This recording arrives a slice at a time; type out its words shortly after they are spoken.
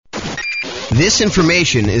This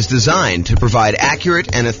information is designed to provide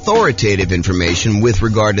accurate and authoritative information with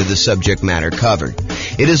regard to the subject matter covered.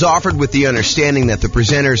 It is offered with the understanding that the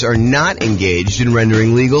presenters are not engaged in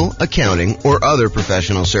rendering legal, accounting, or other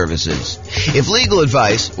professional services. If legal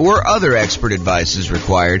advice or other expert advice is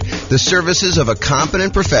required, the services of a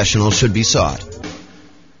competent professional should be sought.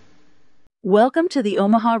 Welcome to the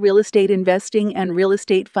Omaha Real Estate Investing and Real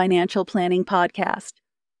Estate Financial Planning Podcast.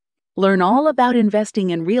 Learn all about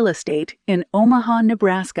investing in real estate in Omaha,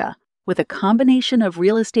 Nebraska, with a combination of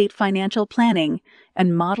real estate financial planning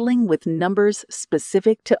and modeling with numbers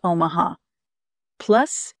specific to Omaha.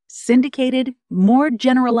 Plus, syndicated, more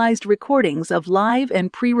generalized recordings of live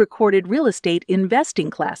and pre-recorded real estate investing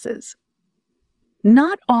classes.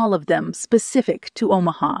 Not all of them specific to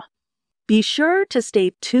Omaha. Be sure to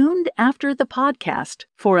stay tuned after the podcast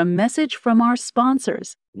for a message from our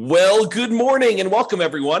sponsors. Well, good morning and welcome,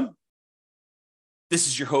 everyone. This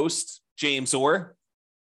is your host, James Orr,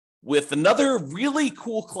 with another really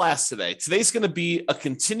cool class today. Today's going to be a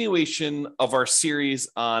continuation of our series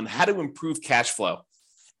on how to improve cash flow.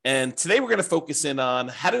 And today we're going to focus in on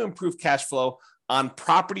how to improve cash flow on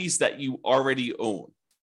properties that you already own.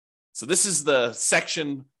 So this is the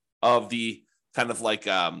section of the kind of like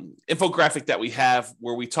infographic that we have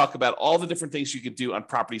where we talk about all the different things you could do on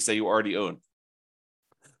properties that you already own.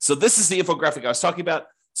 So this is the infographic I was talking about.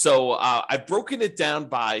 So I've broken it down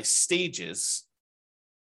by stages,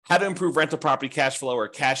 how to improve rental property cash flow or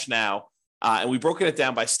cash now. And we've broken it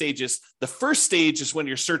down by stages. The first stage is when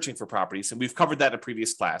you're searching for properties. And we've covered that in a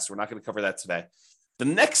previous class. We're not going to cover that today. The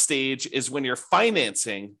next stage is when you're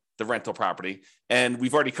financing the rental property. And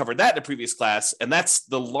we've already covered that in a previous class. And that's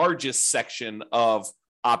the largest section of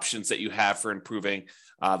options that you have for improving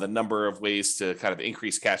the number of ways to kind of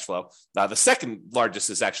increase cash flow. The second largest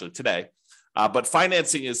is actually today. But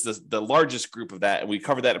financing is the largest group of that. And we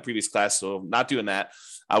covered that in a previous class, so I'm not doing that.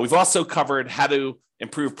 We've also covered how to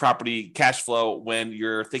improve property cash flow when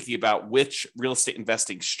you're thinking about which real estate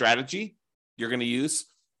investing strategy you're going to use,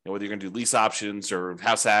 whether you're going to do lease options or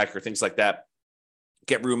house hack or things like that,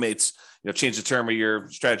 get roommates, change the term of your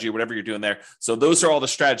strategy or whatever you're doing there. So those are all the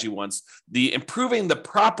strategy ones. The improving the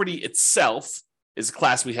property itself is a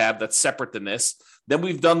class we have that's separate than this. Then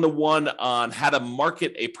we've done the one on how to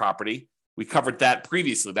market a property. We covered that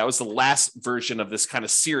previously. That was the last version of this kind of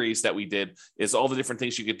series that we did, is all the different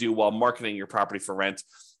things you could do while marketing your property for rent.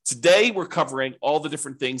 Today, we're covering all the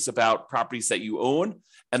different things about properties that you own.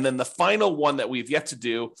 And then the final one that we've yet to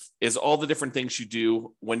do is all the different things you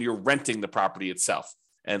do when you're renting the property itself.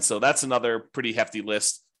 And so that's another pretty hefty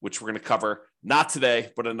list, which we're going to cover not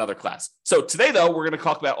today, but another class. So today, though, we're going to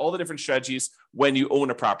talk about all the different strategies when you own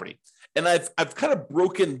a property. And I've kind of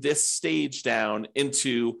broken this stage down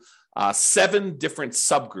into 7 different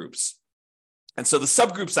subgroups. And so the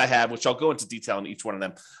subgroups I have, which I'll go into detail on each one of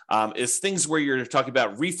them, is things where you're talking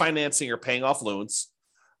about refinancing or paying off loans,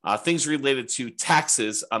 things related to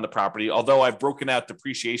taxes on the property, although I've broken out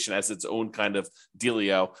depreciation as its own kind of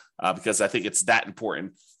dealio because I think it's that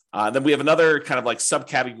important. Then we have another kind of like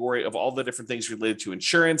subcategory of all the different things related to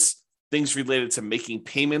insurance, things related to making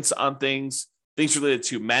payments on things related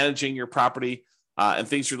to managing your property, and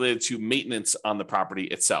things related to maintenance on the property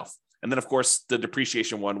itself. And then, of course, the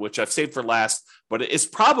depreciation one, which I've saved for last, but it's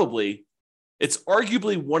arguably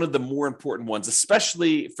one of the more important ones,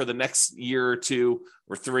 especially for the next year or 2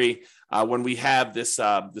 or 3, when we have this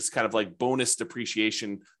kind of like bonus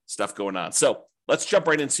depreciation stuff going on. So let's jump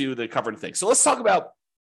right into the covering things. So let's talk about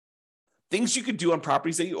things you could do on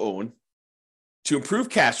properties that you own to improve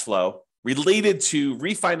cash flow related to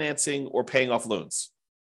refinancing or paying off loans.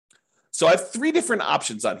 So I have 3 different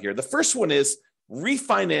options on here. The first one is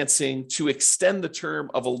refinancing to extend the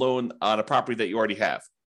term of a loan on a property that you already have.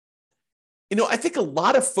 I think a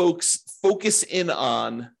lot of folks focus in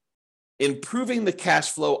on improving the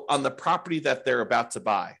cash flow on the property that they're about to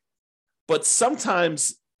buy. But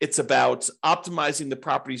sometimes it's about optimizing the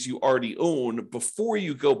properties you already own before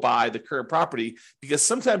you go buy the current property, because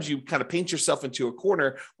sometimes you kind of paint yourself into a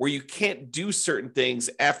corner where you can't do certain things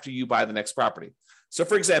after you buy the next property. So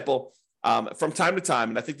for example, from time to time,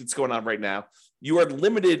 and I think that's going on right now, you are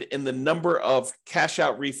limited in the number of cash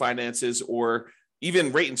out refinances or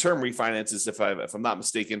even rate and term refinances, if I'm not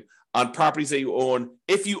mistaken, on properties that you own,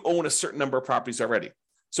 if you own a certain number of properties already.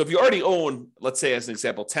 So if you already own, let's say as an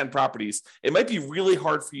example, 10 properties, it might be really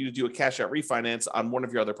hard for you to do a cash out refinance on one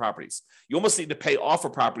of your other properties. You almost need to pay off a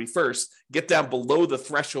property first, get down below the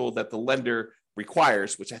threshold that the lender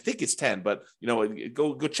requires, which I think is 10, but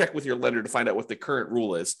go check with your lender to find out what the current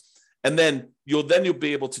rule is. And then you'll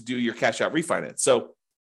be able to do your cash out refinance. So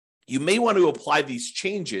you may want to apply these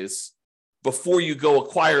changes before you go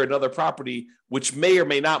acquire another property, which may or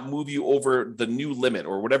may not move you over the new limit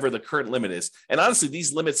or whatever the current limit is. And honestly,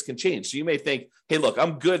 these limits can change. So you may think, hey, look,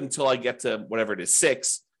 I'm good until I get to whatever it is,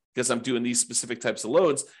 6, because I'm doing these specific types of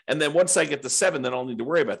loans. And then once I get to 7, then I'll need to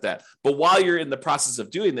worry about that. But while you're in the process of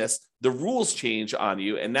doing this, the rules change on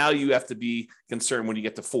you. And now you have to be concerned when you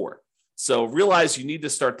get to 4. So realize you need to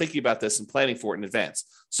start thinking about this and planning for it in advance.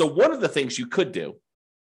 So one of the things you could do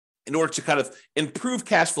in order to kind of improve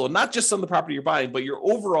cash flow, not just on the property you're buying, but your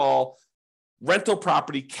overall rental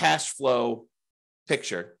property cash flow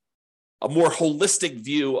picture, a more holistic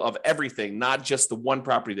view of everything, not just the one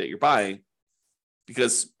property that you're buying,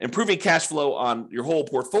 because improving cash flow on your whole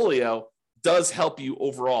portfolio does help you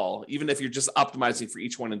overall, even if you're just optimizing for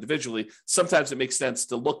each one individually. Sometimes it makes sense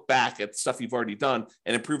to look back at stuff you've already done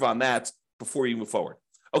and improve on that before you move forward.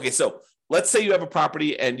 Okay, so let's say you have a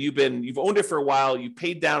property and you've owned it for a while, you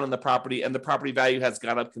paid down on the property, and the property value has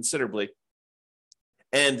gone up considerably.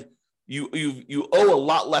 And you owe a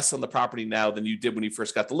lot less on the property now than you did when you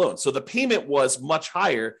first got the loan. So the payment was much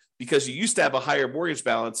higher because you used to have a higher mortgage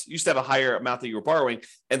balance, you used to have a higher amount that you were borrowing.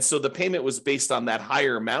 And so the payment was based on that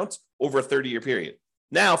higher amount over a 30-year period.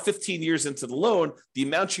 Now, 15 years into the loan, the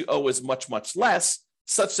amount you owe is much, much less,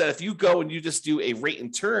 such that if you go and you just do a rate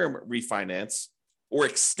and term refinance, or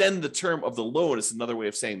extend the term of the loan is another way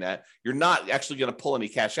of saying that, you're not actually going to pull any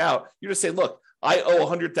cash out. You're going to say, look, I owe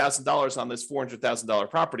 $100,000 on this $400,000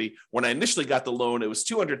 property. When I initially got the loan, it was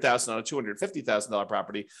 $200,000 on a $250,000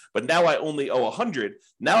 property, but now I only owe $100,000.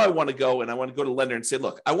 Now I want to go to the lender and say,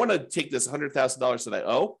 look, I want to take this $100,000 that I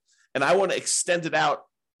owe, and I want to extend it out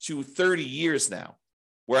to 30 years now,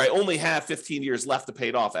 where I only have 15 years left to pay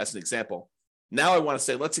it off, as an example. Now I want to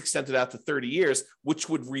say, let's extend it out to 30 years, which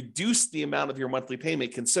would reduce the amount of your monthly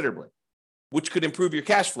payment considerably, which could improve your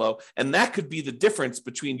cash flow. And that could be the difference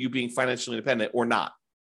between you being financially independent or not.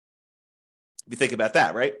 If you think about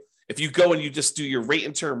that, right? If you go and you just do your rate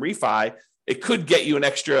and term refi, it could get you an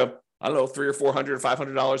extra, I don't know, $300 or $400 or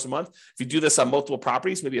 $500 a month. If you do this on multiple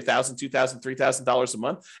properties, maybe $1,000, $2,000, $3,000 a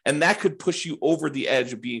month, and that could push you over the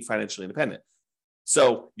edge of being financially independent.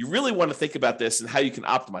 So you really want to think about this and how you can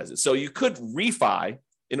optimize it. So you could refi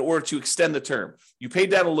in order to extend the term. You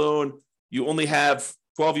paid down a loan, you only have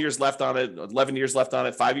 12 years left on it, 11 years left on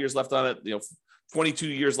it, 5 years left on it, 22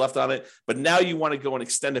 years left on it. But now you want to go and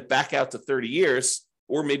extend it back out to 30 years,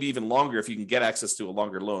 or maybe even longer if you can get access to a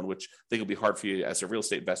longer loan, which I think will be hard for you as a real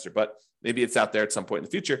estate investor, but maybe it's out there at some point in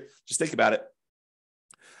the future. Just think about it.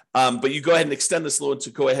 But you go ahead and extend this loan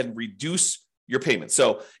to go ahead and reduce your payment.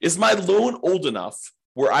 So is my loan old enough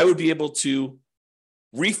where I would be able to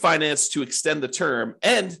refinance to extend the term?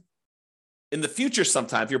 And in the future,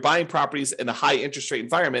 sometime, if you're buying properties in a high interest rate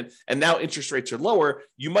environment and now interest rates are lower,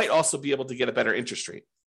 you might also be able to get a better interest rate.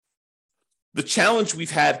 The challenge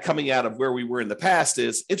we've had coming out of where we were in the past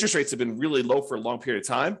is interest rates have been really low for a long period of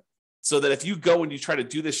time. So that if you go and you try to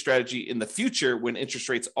do this strategy in the future when interest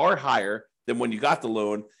rates are higher than when you got the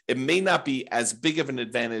loan, it may not be as big of an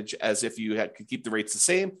advantage as if you could keep the rates the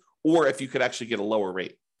same, or if you could actually get a lower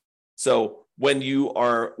rate. So when you've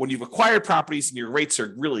acquired properties and your rates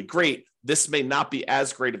are really great, this may not be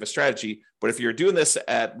as great of a strategy. But if you're doing this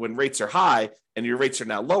when rates are high and your rates are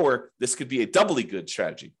now lower, this could be a doubly good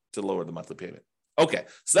strategy to lower the monthly payment. Okay,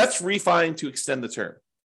 so that's refining to extend the term.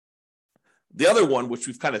 The other one, which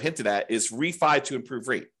we've kind of hinted at, is refi to improve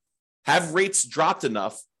rate. Have rates dropped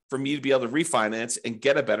enough for me to be able to refinance and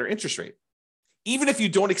get a better interest rate? Even if you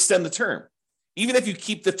don't extend the term, even if you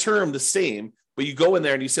keep the term the same, but you go in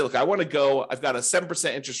there and you say, look, I want to go, I've got a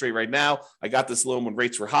 7% interest rate right now. I got this loan when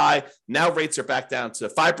rates were high. Now rates are back down to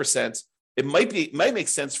 5%. It might make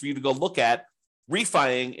sense for you to go look at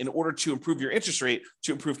refining in order to improve your interest rate,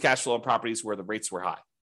 to improve cash flow on properties where the rates were high.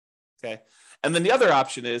 Okay. And then the other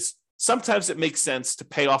option is sometimes it makes sense to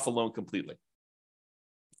pay off a loan completely.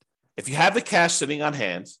 If you have the cash sitting on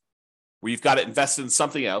hand where you've got it invested in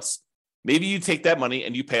something else, maybe you take that money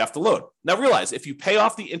and you pay off the loan. Now realize if you pay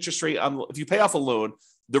off the interest rate if you pay off a loan,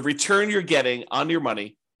 the return you're getting on your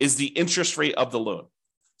money is the interest rate of the loan.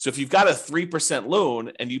 So if you've got a 3%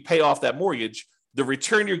 loan and you pay off that mortgage, the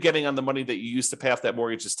return you're getting on the money that you use to pay off that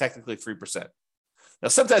mortgage is technically 3%. Now,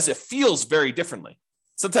 sometimes it feels very differently.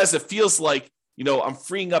 Sometimes it feels like, I'm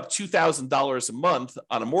freeing up $2,000 a month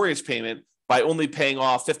on a mortgage payment by only paying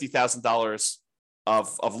off $50,000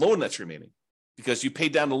 of loan that's remaining, because you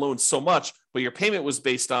paid down the loan so much, but your payment was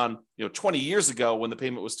based on 20 years ago when the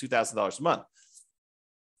payment was $2,000 a month.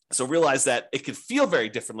 So realize that it could feel very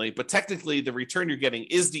differently, but technically the return you're getting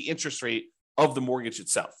is the interest rate of the mortgage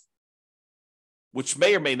itself, which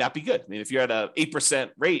may or may not be good. I mean, if you're at an 8%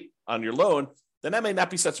 rate on your loan, then that may not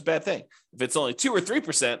be such a bad thing. If it's only 2 or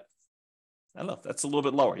 3%, I don't know. That's a little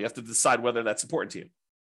bit lower. You have to decide whether that's important to you.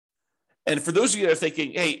 And for those of you that are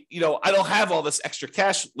thinking, hey, I don't have all this extra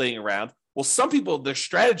cash laying around. Well, some people, their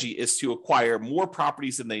strategy is to acquire more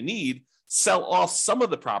properties than they need, sell off some of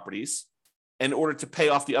the properties in order to pay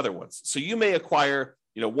off the other ones. So you may acquire,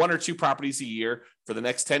 1 or 2 properties a year for the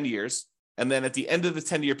next 10 years. And then at the end of the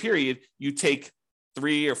 10-year period, you take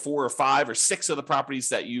 3 or 4 or 5 or 6 of the properties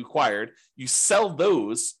that you acquired, you sell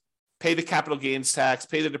those, pay the capital gains tax,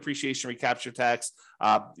 pay the depreciation recapture tax,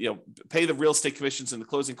 pay the real estate commissions and the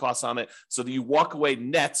closing costs on it, so that you walk away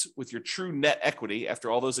net with your true net equity after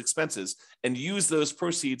all those expenses, and use those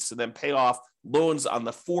proceeds to then pay off loans on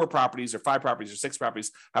the 4 properties or 5 properties or 6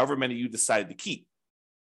 properties, however many you decided to keep.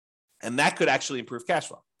 And that could actually improve cash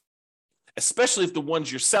flow, especially if the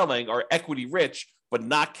ones you're selling are equity rich, but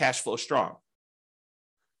not cash flow strong.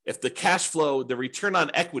 If the cash flow, the return on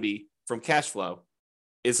equity from cash flow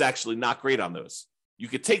is actually not great on those, you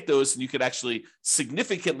could take those and you could actually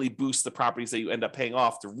significantly boost the properties that you end up paying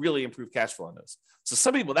off to really improve cash flow on those. So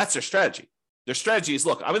some people, that's their strategy. Their strategy is,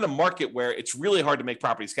 look, I'm in a market where it's really hard to make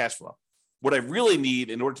properties cash flow. What I really need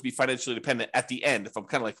in order to be financially independent at the end, if I'm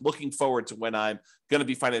kind of like looking forward to when I'm going to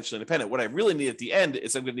be financially independent, what I really need at the end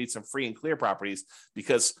is I'm going to need some free and clear properties,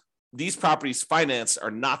 because these properties financed are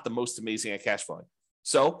not the most amazing at cash flowing.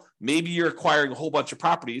 So maybe you're acquiring a whole bunch of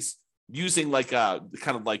properties using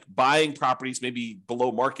kind of like buying properties, maybe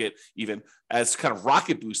below market even, as kind of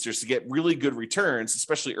rocket boosters to get really good returns,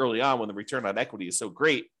 especially early on when the return on equity is so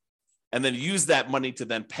great, and then use that money to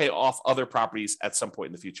then pay off other properties at some point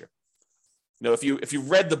in the future. If you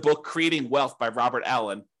read the book Creating Wealth by Robert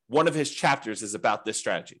Allen, one of his chapters is about this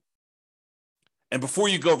strategy. And before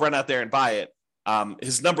you go run out there and buy it,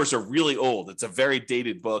 his numbers are really old. It's a very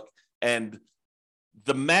dated book, and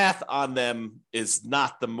the math on them is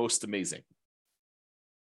not the most amazing.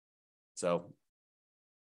 So,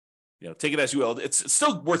 take it as you will. It's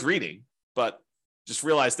still worth reading, but just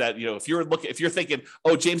realize that, if you're thinking,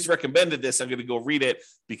 oh, James recommended this, I'm going to go read it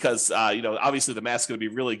because, obviously the math's going to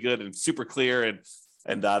be really good and super clear,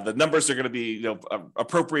 and the numbers are going to be,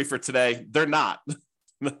 appropriate for today. They're not.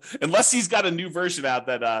 Unless he's got a new version out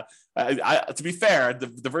that, to be fair,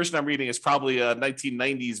 the version I'm reading is probably a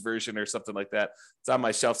 1990s version or something like that. It's on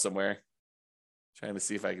my shelf somewhere. Trying to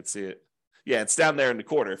see if I can see it. Yeah, it's down there in the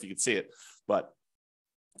corner if you can see it. But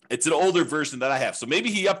it's an older version that I have. So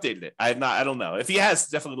maybe he updated it. I don't know. If he has,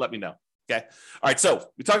 definitely let me know. Okay. All right. So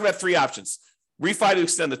we talked about 3 options. Refi to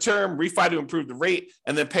extend the term, refi to improve the rate,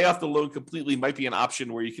 and then pay off the loan completely might be an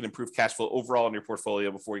option where you can improve cash flow overall in your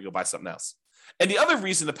portfolio before you go buy something else. And the other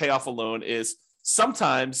reason to pay off a loan is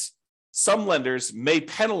sometimes some lenders may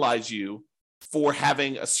penalize you for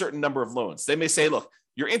having a certain number of loans. They may say, look,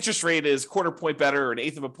 your interest rate is 1/4 point better or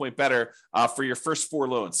 1/8 of a point better for your first 4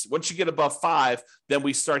 loans. Once you get above 5, then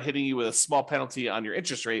we start hitting you with a small penalty on your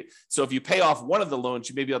interest rate. So if you pay off one of the loans,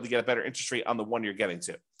 you may be able to get a better interest rate on the one you're getting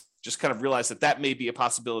to. Just kind of realize that may be a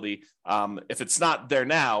possibility. If it's not there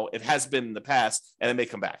now, it has been in the past, and it may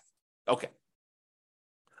come back. Okay.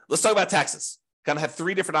 Let's talk about taxes. Kind of have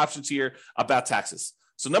 3 different options here about taxes.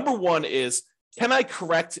 So number 1 is, can I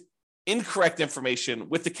correct incorrect information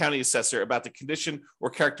with the county assessor about the condition or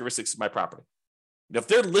characteristics of my property? Now, if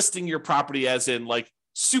they're listing your property as in like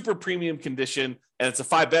super premium condition and it's a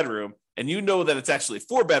 5-bedroom, and you know that it's actually a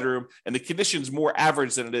 4-bedroom and the condition's more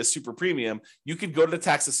average than it is super premium, you could go to the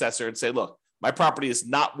tax assessor and say, look, my property is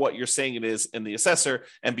not what you're saying it is in the assessor.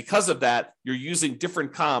 And because of that, you're using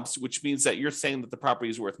different comps, which means that you're saying that the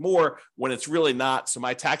property is worth more when it's really not. So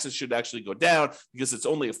my taxes should actually go down because it's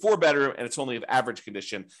only a 4-bedroom and it's only of average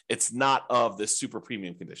condition. It's not of this super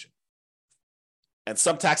premium condition. And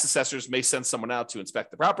some tax assessors may send someone out to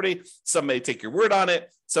inspect the property. Some may take your word on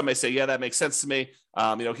it. Some may say, yeah, that makes sense to me.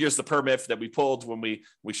 Here's the permit that we pulled when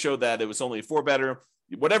we showed that it was only a 4-bedroom.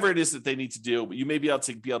 Whatever it is that they need to do, you may be able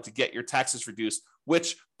to get your taxes reduced,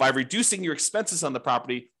 which by reducing your expenses on the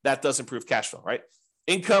property, that does improve cash flow, right?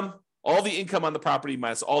 Income, all the income on the property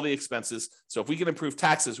minus all the expenses. So if we can improve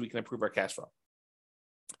taxes, we can improve our cash flow.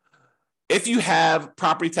 If you have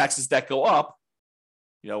property taxes that go up,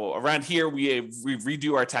 around here, we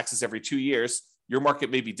redo our taxes every 2 years. Your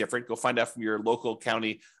market may be different. Go find out from your local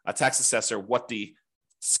county tax assessor what the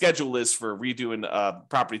schedule is for redoing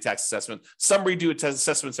property tax assessment. Some redo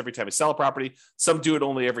assessments every time you sell a property. Some do it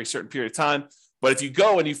only every certain period of time. But if you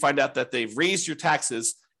go and you find out that they've raised your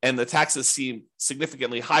taxes and the taxes seem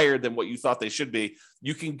significantly higher than what you thought they should be,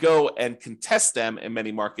 you can go and contest them in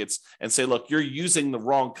many markets and say, look, you're using the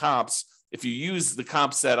wrong comps. If you use the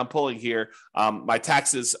comps that I'm pulling here, my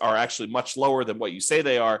taxes are actually much lower than what you say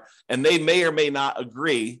they are. And they may or may not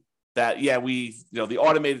agree that, the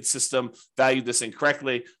automated system valued this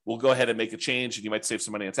incorrectly. We'll go ahead and make a change and you might save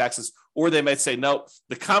some money on taxes. Or they might say, no,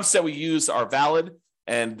 the comps that we use are valid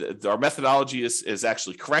and our methodology is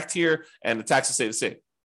actually correct here and the taxes stay the same.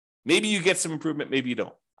 Maybe you get some improvement, maybe you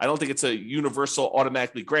don't. I don't think it's a universal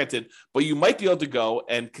automatically granted, but you might be able to go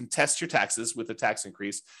and contest your taxes with a tax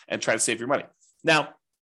increase and try to save your money. Now,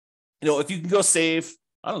 if you can go save,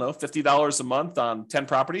 $50 a month on 10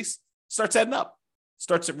 properties, starts adding up.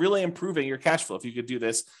 Starts really improving your cash flow if you could do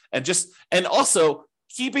this. And also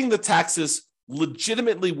keeping the taxes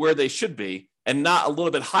legitimately where they should be and not a little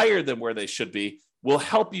bit higher than where they should be will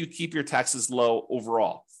help you keep your taxes low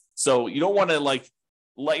overall. So you don't want to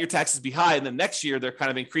let your taxes be high and then next year they're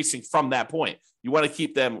kind of increasing from that point. You want to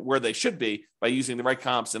keep them where they should be by using the right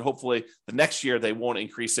comps, and hopefully the next year they won't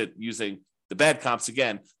increase it using the bad comps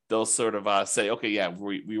again. They'll sort of say, okay, yeah,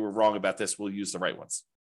 we were wrong about this. We'll use the right ones,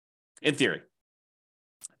 in theory.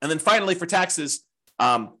 And then finally, for taxes,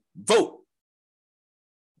 vote.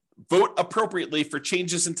 Vote appropriately for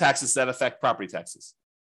changes in taxes that affect property taxes.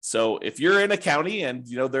 So if you're in a county and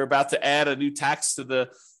they're about to add a new tax to the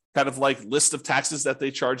kind of list of taxes that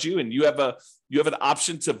they charge you, and you have an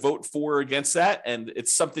option to vote for or against that, and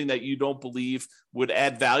it's something that you don't believe would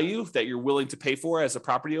add value that you're willing to pay for as a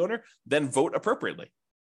property owner, then vote appropriately.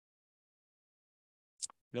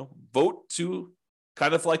 Vote to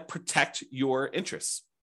kind of protect your interests.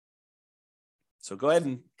 So go ahead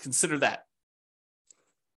and consider that.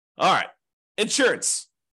 All right, insurance.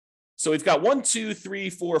 So we've got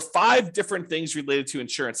 5 different things related to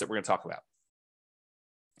insurance that we're going to talk about.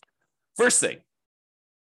 First thing,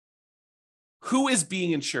 who is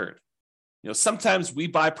being insured? Sometimes we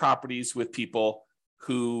buy properties with people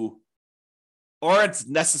who aren't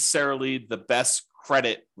necessarily the best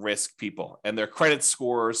credit risk people, and their credit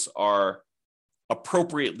scores are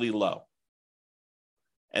appropriately low.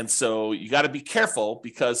 And so you got to be careful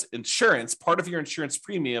because part of your insurance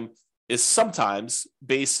premium is sometimes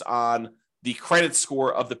based on the credit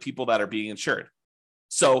score of the people that are being insured.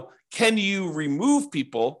 So can you remove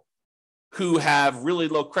people who have really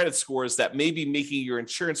low credit scores that may be making your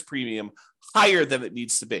insurance premium higher than it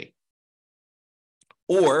needs to be?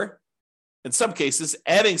 Or in some cases,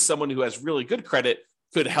 adding someone who has really good credit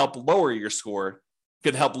could help lower your score,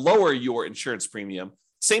 could help lower your insurance premium.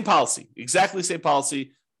 Same policy, exactly same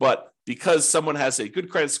policy, but because someone has a good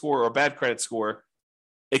credit score or a bad credit score,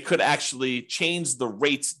 it could actually change the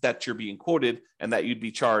rates that you're being quoted and that you'd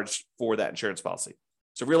be charged for that insurance policy.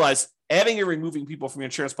 So realize adding or removing people from your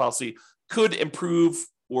insurance policy could improve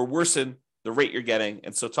or worsen the rate you're getting.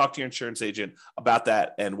 And so talk to your insurance agent about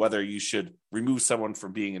that and whether you should remove someone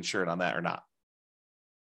from being insured on that or not.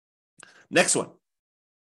 Next one,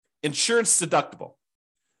 insurance deductible.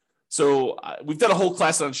 So we've done a whole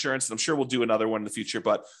class on insurance, and I'm sure we'll do another one in the future.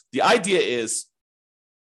 But the idea is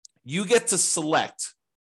you get to select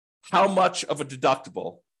how much of a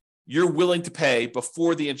deductible you're willing to pay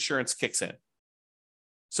before the insurance kicks in.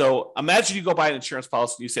 So imagine you go buy an insurance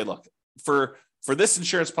policy and you say, look, for this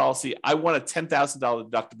insurance policy, I want a $10,000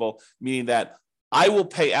 deductible, meaning that I will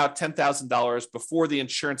pay out $10,000 before the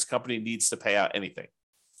insurance company needs to pay out anything.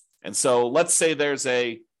 And so let's say there's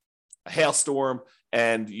a hailstorm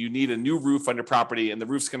and you need a new roof on your property and the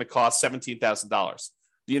roof's going to cost $17,000.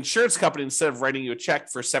 The insurance company, instead of writing you a check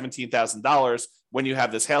for $17,000 when you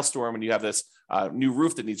have this hailstorm and you have this new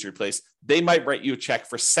roof that needs replaced, they might write you a check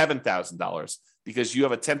for $7,000 because you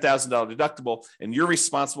have a $10,000 deductible and you're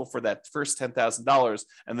responsible for that first $10,000,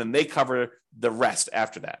 and then they cover the rest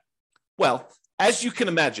after that. Well, as you can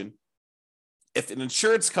imagine, if an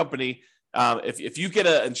insurance company, if you get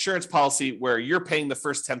an insurance policy where you're paying the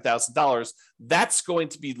first $10,000, that's going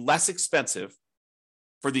to be less expensive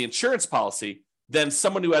for the insurance policy than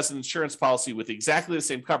someone who has an insurance policy with exactly the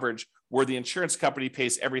same coverage where the insurance company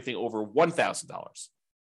pays everything over $1,000.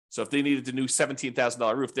 So if they needed a new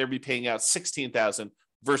 $17,000 roof, they'd be paying out $16,000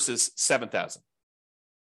 versus $7,000.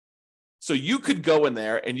 So you could go in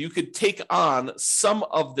there and you could take on some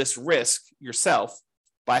of this risk yourself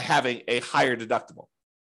by having a higher deductible.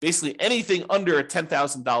 Basically, anything under a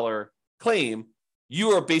 $10,000 claim, you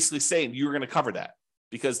are basically saying you're going to cover that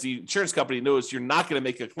because the insurance company knows you're not going to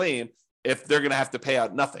make a claim if they're going to have to pay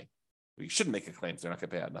out nothing. You shouldn't make a claim if they're not going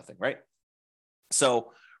to pay out nothing, right?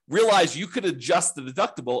 So realize you could adjust the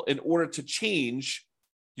deductible in order to change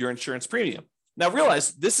your insurance premium. Now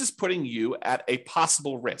realize this is putting you at a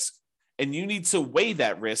possible risk, and you need to weigh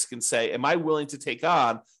that risk and say, am I willing to take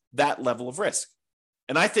on that level of risk?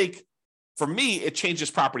 And I think for me, it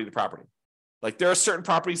changes property to property. Like there are certain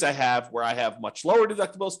properties I have where I have much lower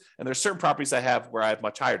deductibles, and there are certain properties I have where I have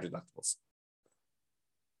much higher deductibles.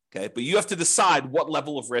 Okay, but you have to decide what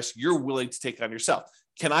level of risk you're willing to take on yourself.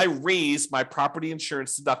 Can I raise my property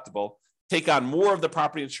insurance deductible, take on more of the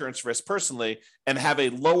property insurance risk personally, and have a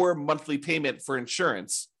lower monthly payment for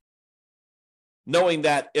insurance, knowing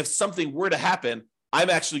that if something were to happen, I'm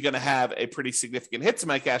actually going to have a pretty significant hit to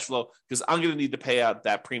my cash flow because I'm going to need to pay out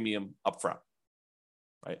that premium upfront,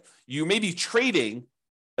 right? You may be trading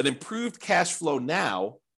an improved cash flow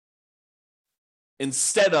now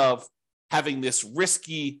instead of having this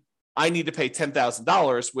risky, I need to pay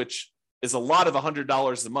 $10,000, which is a lot of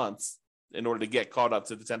 $100 a month in order to get caught up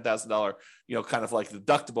to the $10,000, kind of like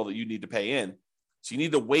deductible that you need to pay in. So you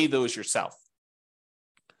need to weigh those yourself.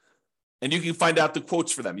 And you can find out the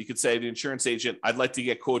quotes for them. You could say to the insurance agent, I'd like to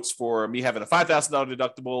get quotes for me having a $5,000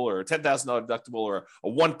 deductible or a $10,000 deductible or a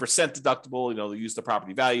 1% deductible. They use the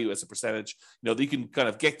property value as a percentage. You can kind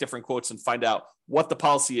of get different quotes and find out what the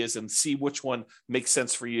policy is and see which one makes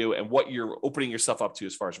sense for you and what you're opening yourself up to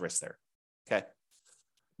as far as risk there. Okay.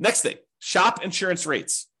 Next thing, shop insurance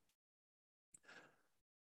rates.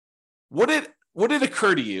 Would it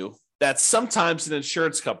occur to you that sometimes an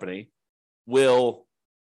insurance company will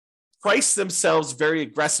price themselves very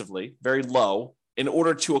aggressively, very low, in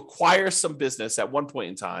order to acquire some business at one point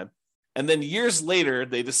in time, and then years later,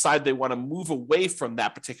 they decide they want to move away from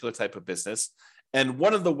that particular type of business? And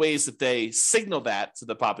one of the ways that they signal that to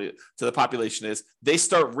the population is they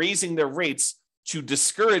start raising their rates to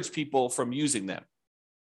discourage people from using them.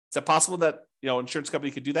 Is that possible that insurance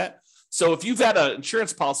company could do that? So if you've had an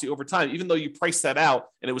insurance policy over time, even though you priced that out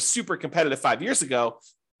and it was super competitive 5 years ago,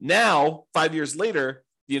 now 5 years later,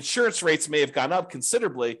 the insurance rates may have gone up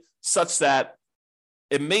considerably such that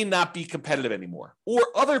it may not be competitive anymore. Or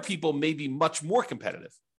other people may be much more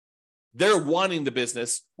competitive. They're wanting the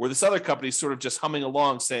business where this other company is sort of just humming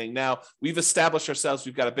along saying, now we've established ourselves,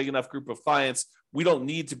 we've got a big enough group of clients, we don't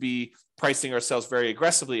need to be pricing ourselves very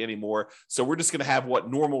aggressively anymore. So we're just going to have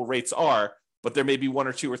what normal rates are, but there may be one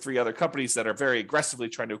or two or three other companies that are very aggressively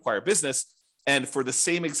trying to acquire business. And for the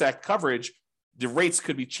same exact coverage, the rates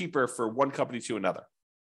could be cheaper for one company to another.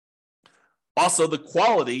 Also, the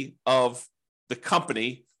quality of the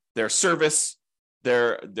company, their service,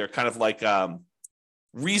 their kind of like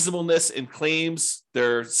reasonableness in claims,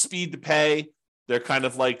 their speed to pay, their kind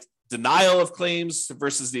of like denial of claims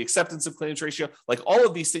versus the acceptance of claims ratio, like all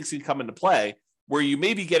of these things can come into play where you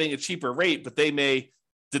may be getting a cheaper rate, but they may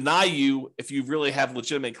deny you if you really have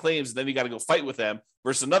legitimate claims, and then you got to go fight with them,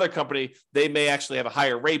 versus another company, they may actually have a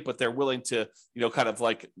higher rate, but they're willing to, kind of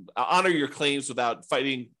like honor your claims without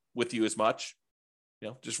fighting with you as much.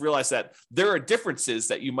 Just realize that there are differences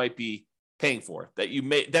that you might be paying for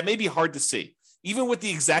that may be hard to see. Even with the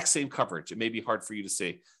exact same coverage, it may be hard for you to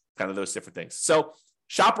see kind of those different things. So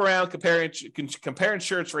shop around, compare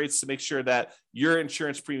insurance rates to make sure that your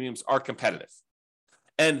insurance premiums are competitive.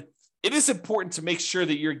 And it is important to make sure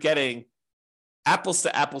that you're getting apples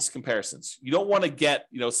to apples comparisons. You don't want to get,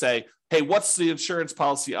 say, hey, what's the insurance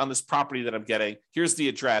policy on this property that I'm getting? Here's the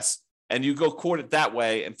address. And you go quote it that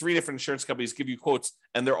way, and 3 different insurance companies give you quotes,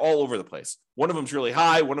 and they're all over the place. One of them's really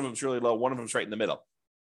high, one of them's really low, one of them's right in the middle.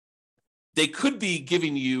 They could be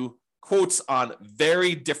giving you quotes on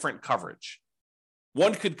very different coverage.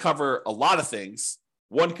 One could cover a lot of things.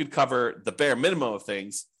 One could cover the bare minimum of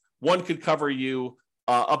things. One could cover you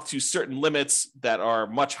up to certain limits that are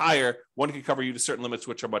much higher. One could cover you to certain limits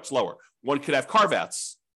which are much lower. One could have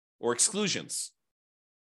carve-outs or exclusions.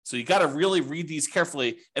 So you got to really read these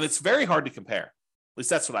carefully, and it's very hard to compare. At least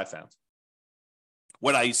that's what I found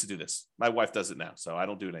when I used to do this. My wife does it now, so I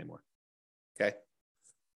don't do it anymore. Okay.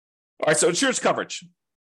 All right, so insurance coverage.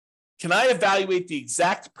 Can I evaluate the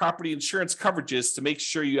exact property insurance coverages to make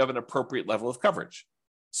sure you have an appropriate level of coverage?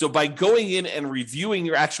 So by going in and reviewing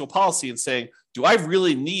your actual policy and saying, do I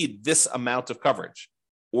really need this amount of coverage?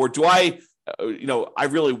 Or do I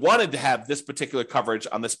really wanted to have this particular coverage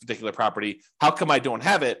on this particular property. How come I don't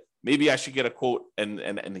have it? Maybe I should get a quote and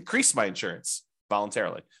increase my insurance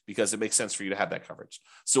voluntarily because it makes sense for you to have that coverage.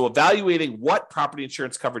 So evaluating what property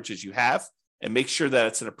insurance coverages you have and make sure that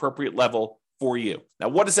it's an appropriate level for you. Now,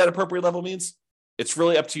 what does that appropriate level means? It's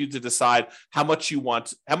really up to you to decide how much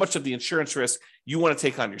of the insurance risk you want to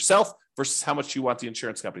take on yourself versus how much you want the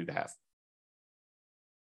insurance company to have.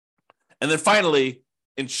 And then finally,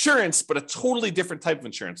 insurance, but a totally different type of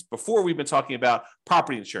insurance. Before, we've been talking about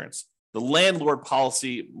property insurance, the landlord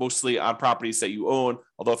policy, mostly on properties that you own.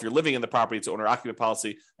 Although if you're living in the property, it's owner-occupant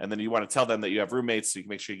policy, and then you want to tell them that you have roommates so you can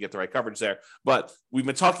make sure you get the right coverage there. But we've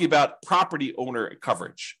been talking about property owner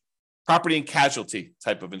coverage, property and casualty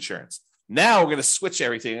type of insurance. Now we're going to switch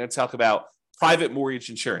everything and talk about private mortgage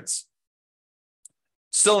insurance.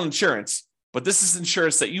 Still insurance, but this is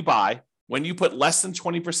insurance that you buy when you put less than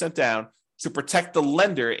 20% down to protect the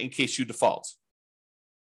lender in case you default.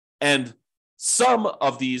 And some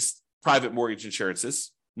of these private mortgage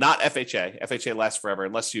insurances, not FHA. FHA lasts forever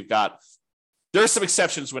unless you've got, there are some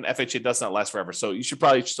exceptions when FHA does not last forever. So you should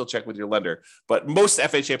probably still check with your lender. But most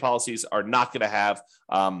FHA policies are not going to have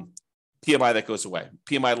PMI that goes away.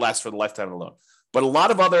 PMI lasts for the lifetime of the loan. But a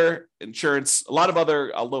lot of other insurance, a lot of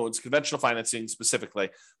other loans, conventional financing specifically,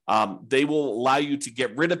 they will allow you to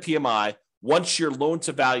get rid of PMI once your loan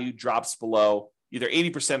to value drops below either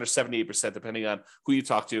 80% or 78%, depending on who you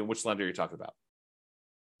talk to and which lender you're talking about.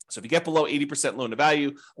 So if you get below 80% loan to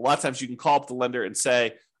value, a lot of times you can call up the lender and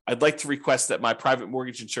say, I'd like to request that my private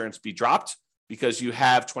mortgage insurance be dropped because you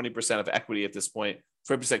have 20% of equity at this point,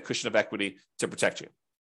 20% cushion of equity to protect you.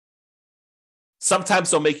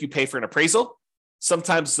 Sometimes they'll make you pay for an appraisal.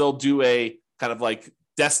 Sometimes they'll do a kind of like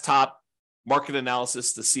desktop market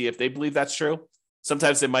analysis to see if they believe that's true.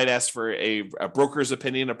 Sometimes they might ask for a broker's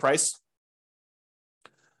opinion of price.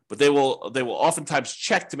 But they will oftentimes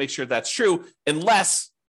check to make sure that's true,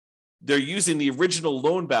 unless they're using the original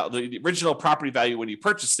loan value, the original property value when you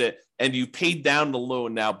purchased it, and you paid down the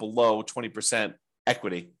loan now below 20%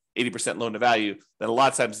 equity, 80% loan to value. Then a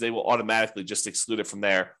lot of times they will automatically just exclude it from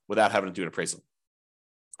there without having to do an appraisal.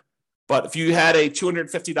 But if you had a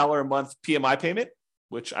 $250 a month PMI payment,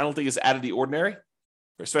 which I don't think is out of the ordinary,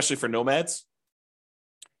 especially for nomads,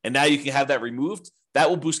 and now you can have that removed, that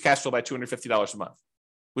will boost cash flow by $250 a month,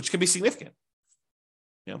 which can be significant.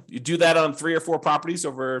 You do that on 3 or 4 properties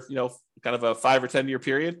over, kind of a 5 or 10 year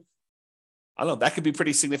period. I don't know, that could be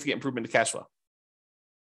pretty significant improvement to cash flow.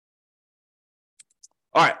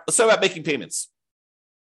 All right, let's talk about making payments.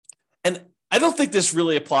 And I don't think this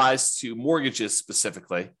really applies to mortgages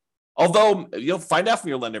specifically, although you'll find out from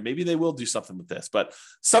your lender, maybe they will do something with this, but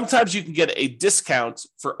sometimes you can get a discount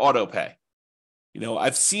for auto pay.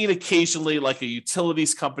 I've seen occasionally like a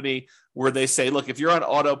utilities company where they say, look, if you're on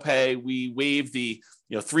auto pay, we waive the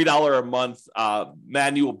 $3 a month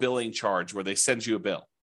manual billing charge where they send you a bill.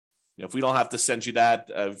 If we don't have to send you that,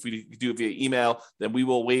 if we do it via email, then we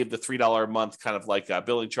will waive the $3 a month kind of like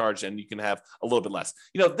billing charge, and you can have a little bit less.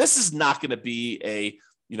 This is not going to be a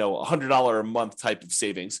 $100 a month type of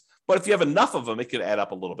savings, but if you have enough of them, it could add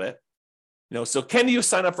up a little bit. So can you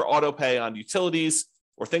sign up for auto pay on utilities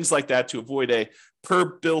or things like that to avoid a per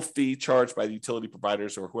bill fee charged by the utility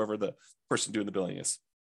providers or whoever the person doing the billing is?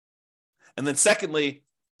 And then secondly,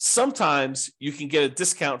 sometimes you can get a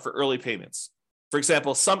discount for early payments. For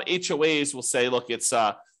example, some HOAs will say, look, it's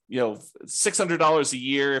 $600 a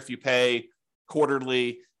year if you pay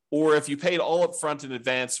quarterly, or if you paid all up front in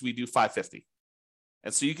advance, we do $550.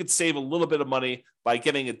 And so you could save a little bit of money by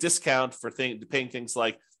getting a discount for paying things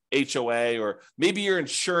like HOA, or maybe your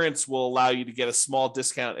insurance will allow you to get a small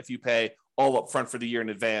discount if you pay all up front for the year in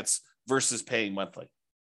advance versus paying monthly.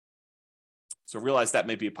 So realize that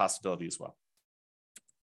may be a possibility as well.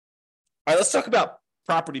 All right, let's talk about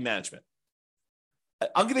property management.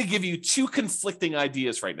 I'm going to give you 2 conflicting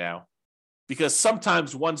ideas right now because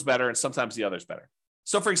sometimes one's better and sometimes the other's better.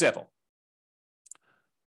 So for example,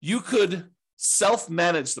 you could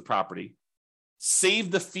self-manage the property, save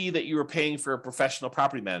the fee that you were paying for a professional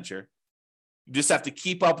property manager. You just have to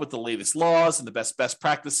keep up with the latest laws and the best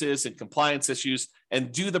practices and compliance issues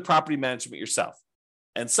and do the property management yourself.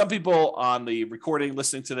 And some people on the recording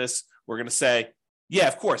listening to this, we're going to say, yeah,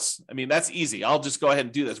 of course. I mean, that's easy. I'll just go ahead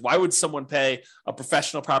and do this. Why would someone pay a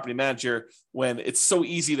professional property manager when it's so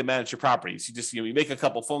easy to manage your properties? You just, you make a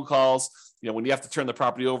couple phone calls. When you have to turn the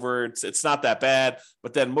property over, it's not that bad.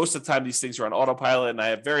 But then most of the time, these things are on autopilot, and I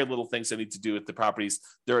have very little things I need to do with the properties.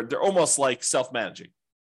 They're almost like self-managing.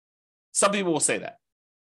 Some people will say that.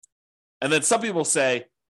 And then some people say,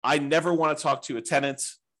 I never want to talk to a tenant.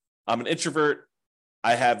 I'm an introvert.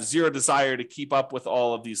 I have zero desire to keep up with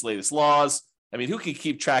all of these latest laws. I mean, who can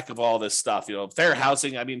keep track of all this stuff? Fair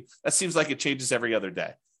housing. I mean, that seems like it changes every other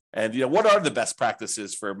day. And, what are the best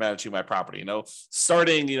practices for managing my property?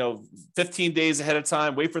 Starting, 15 days ahead of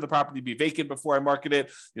time, wait for the property to be vacant before I market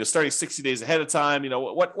it, starting 60 days ahead of time,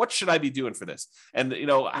 what should I be doing for this? And,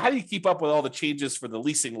 how do you keep up with all the changes for the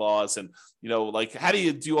leasing laws? And, how do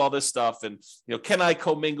you do all this stuff? And, can I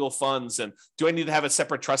commingle funds? And do I need to have a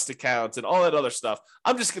separate trust account and all that other stuff?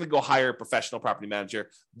 I'm just going to go hire a professional property manager.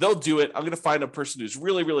 They'll do it. I'm going to find a person who's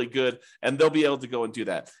really, really good, and they'll be able to go and do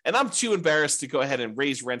that. And I'm too embarrassed to go ahead and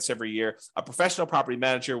raise rents every year. A professional property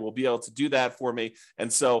manager will be able to do that for me.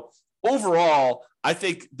 And so overall, I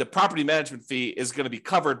think the property management fee is going to be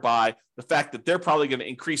covered by the fact that they're probably going to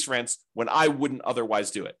increase rents when I wouldn't otherwise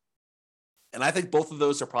do it. And I think both of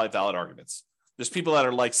those are probably valid arguments. There's people that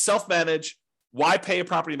are like self-manage, Why pay a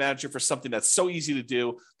property manager for something that's so easy to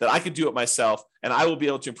do that I could do it myself and I will be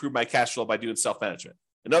able to improve my cash flow by doing self-management?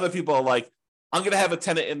 And other people are like, I'm going to have a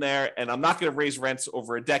tenant in there and I'm not going to raise rents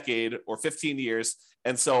over a decade or 15 years.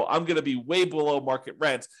 And so I'm going to be way below market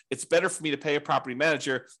rent. It's better for me to pay a property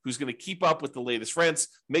manager who's going to keep up with the latest rents,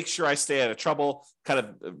 make sure I stay out of trouble, kind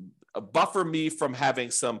of buffer me from having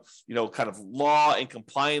some, kind of law and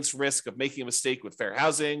compliance risk of making a mistake with fair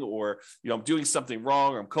housing, or, I'm doing something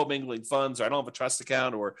wrong, or I'm commingling funds, or I don't have a trust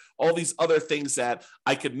account, or all these other things that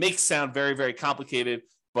I could make sound very, very complicated.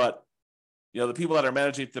 But, the people that are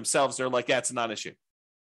managing it themselves, they're like, yeah, it's a non-issue.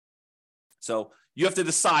 So you have to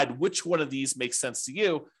decide which one of these makes sense to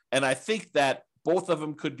you. And I think that both of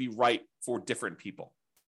them could be right for different people.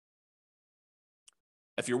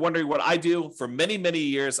 If you're wondering what I do, for many, many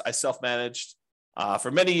years, I self-managed.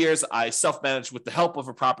 For many years, I self-managed with the help of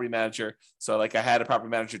a property manager. So I had a property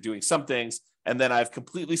manager doing some things, and then I've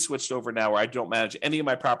completely switched over now where I don't manage any of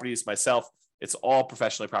my properties myself. It's all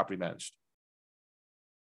professionally property managed.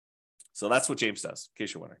 So that's what James does, in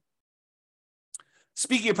case you're wondering.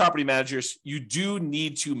 Speaking of property managers, you do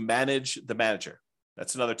need to manage the manager.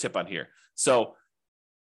 That's another tip on here. So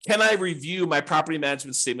can I review my property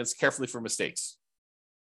management statements carefully for mistakes?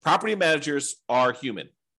 Property managers are human.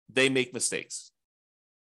 They make mistakes.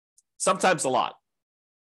 Sometimes a lot,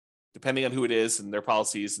 depending on who it is and their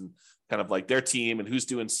policies and kind of like their team and who's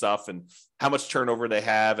doing stuff and how much turnover they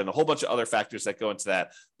have and a whole bunch of other factors that go into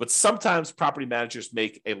that. But sometimes property managers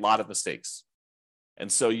make a lot of mistakes.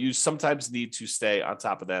 And so you sometimes need to stay on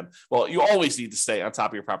top of them. Well, you always need to stay on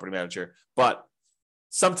top of your property manager, but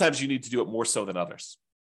sometimes you need to do it more so than others.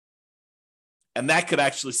 And that could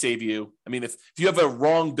actually save you. I mean, if you have a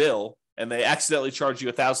wrong bill and they accidentally charge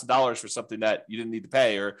you $1,000 for something that you didn't need to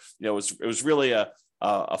pay, or it was really a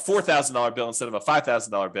 $4,000 bill instead of a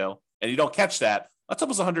 $5,000 bill, and you don't catch that, that's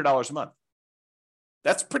almost $100 a month.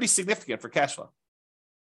 That's pretty significant for cash flow.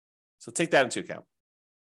 So take that into account.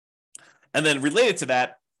 And then related to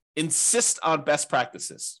that, insist on best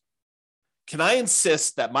practices. Can I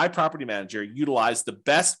insist that my property manager utilize the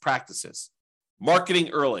best practices? Marketing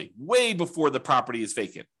early, way before the property is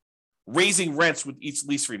vacant. Raising rents with each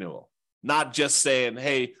lease renewal. Not just saying,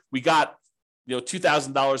 hey, we got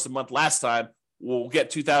 $2,000 a month last time, we'll get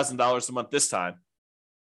 $2,000 a month this time.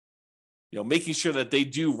 Making sure that they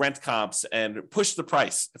do rent comps and push the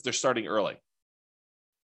price if they're starting early.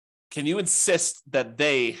 Can you insist that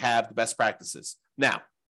they have the best practices? Now,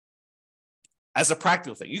 as a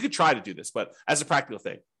practical thing, you could try to do this, but as a practical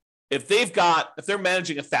thing, if they're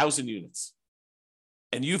managing 1,000 units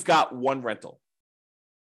and you've got one rental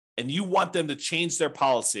and you want them to change their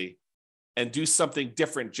policy and do something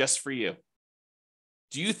different just for you,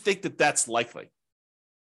 do you think that that's likely?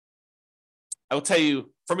 I will tell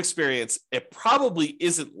you from experience, it probably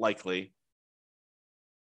isn't likely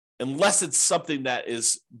unless it's something that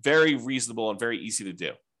is very reasonable and very easy to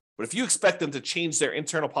do. But if you expect them to change their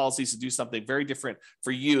internal policies to do something very different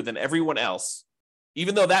for you than everyone else,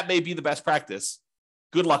 even though that may be the best practice,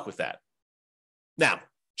 good luck with that. Now,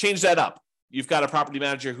 change that up. You've got a property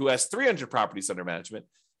manager who has 300 properties under management,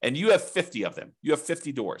 and you have 50 of them. You have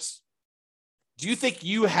 50 doors. Do you think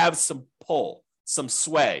you have some pull, some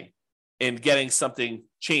sway in getting something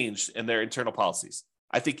changed in their internal policies?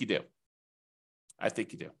 I think you do.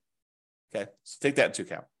 Okay, so take that into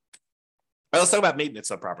account. All right, let's talk about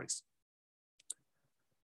maintenance on properties.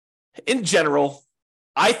 In general,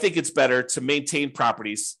 I think it's better to maintain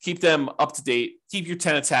properties, keep them up to date, keep your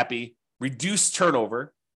tenants happy, reduce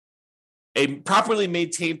turnover. A properly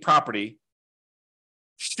maintained property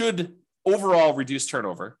should overall reduce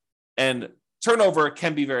turnover, and turnover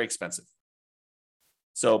can be very expensive.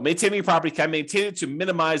 So maintaining your property, can maintain it to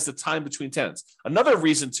minimize the time between tenants. Another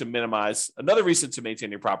reason to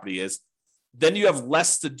maintain your property is then you have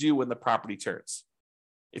less to do when the property turns.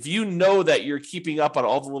 If you know that you're keeping up on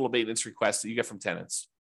all the little maintenance requests that you get from tenants,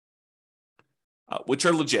 which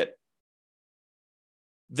are legit,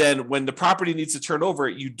 then when the property needs to turn over,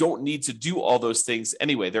 you don't need to do all those things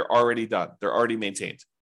anyway. They're already done. They're already maintained.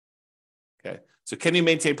 Okay. So can you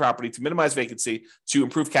maintain property to minimize vacancy, to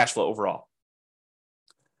improve cash flow overall?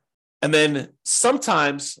 And then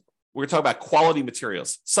sometimes we're talking about quality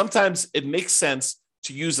materials. Sometimes it makes sense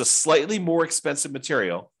to use a slightly more expensive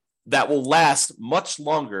material that will last much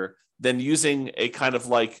longer than using a kind of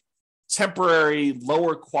like temporary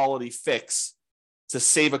lower quality fix to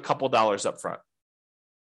save a couple dollars up front.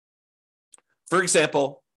 For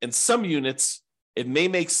example, in some units, it may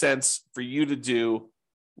make sense for you to do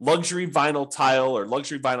luxury vinyl tile or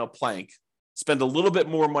luxury vinyl plank, spend a little bit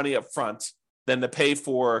more money up front than to pay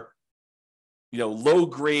for low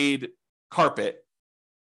grade carpet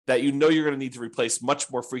that you know you're going to need to replace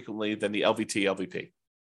much more frequently than the LVT, LVP.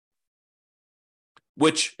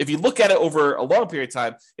 Which, if you look at it over a long period of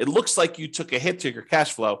time, it looks like you took a hit to your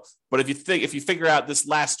cash flow. But if you figure out this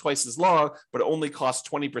lasts twice as long, but it only costs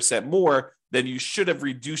 20% more, then you should have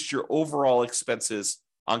reduced your overall expenses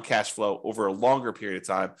on cash flow over a longer period of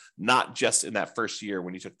time, not just in that first year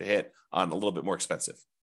when you took the hit on a little bit more expensive.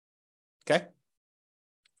 Okay?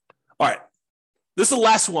 All right. This is the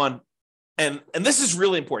last one. And this is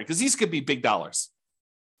really important because these could be big dollars.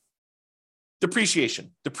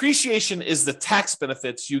 Depreciation. Depreciation is the tax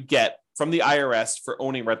benefits you get from the IRS for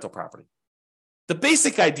owning rental property. The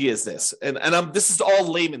basic idea is this, and this is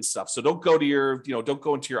all layman stuff. So don't go to don't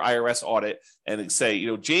go into your IRS audit and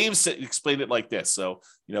say, James explained it like this. So,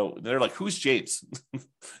 they're like, who's James?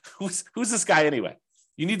 who's this guy anyway?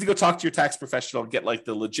 You need to go talk to your tax professional and get like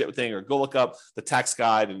the legit thing, or go look up the tax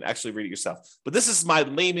guide and actually read it yourself. But this is my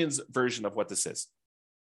layman's version of what this is.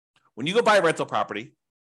 When you go buy a rental property,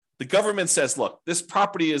 the government says, look, this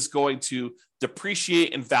property is going to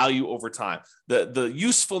depreciate in value over time. The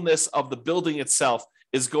usefulness of the building itself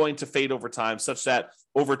is going to fade over time, such that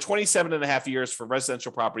over 27 and a half years for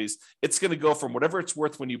residential properties, it's going to go from whatever it's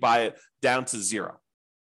worth when you buy it down to zero.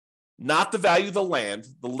 Not the value of the land.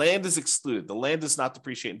 The land is excluded. The land does not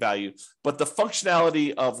depreciate in value, but the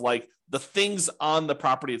functionality of like the things on the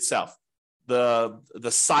property itself, the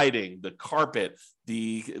siding, the carpet,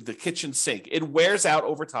 the kitchen sink, it wears out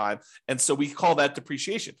over time. And so we call that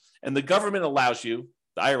depreciation. And the government allows you,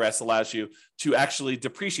 the IRS allows you to actually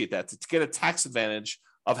depreciate that, to get a tax advantage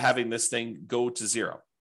of having this thing go to zero.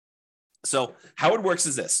 So how it works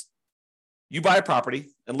is this. You buy a property,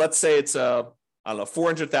 and let's say it's a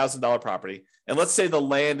 $400,000 property. And let's say the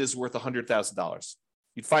land is worth $100,000.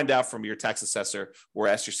 You'd find out from your tax assessor or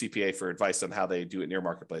ask your CPA for advice on how they do it in your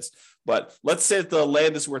marketplace. But let's say that the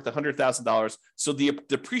land is worth $100,000. So the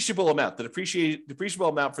depreciable amount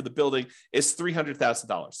for the building is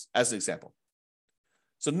 $300,000 as an example.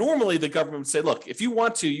 So normally the government would say, look, if you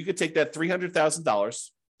want to, you could take that $300,000,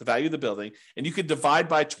 the value of the building, and you could divide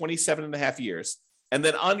by 27 and a half years. And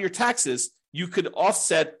then on your taxes, you could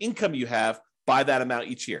offset income you have by that amount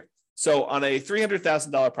each year. So on a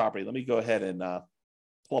 $300,000 property, let me go ahead and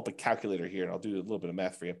pull up a calculator here, and I'll do a little bit of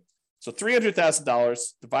math for you. So $300,000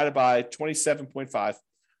 divided by 27.5.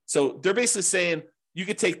 So they're basically saying you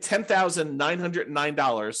could take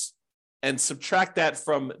 $10,909 and subtract that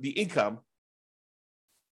from the income.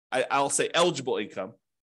 I'll say eligible income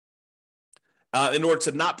in order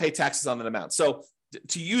to not pay taxes on that amount. So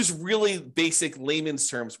to use really basic layman's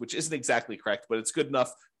terms, which isn't exactly correct, but it's good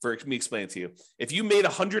enough for me to explain it to you. If you made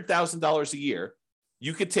 $100,000 a year,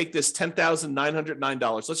 you could take this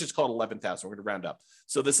 $10,909. Let's just call it $11,000. We're going to round up.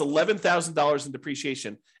 So this $11,000 in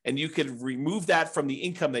depreciation, and you could remove that from the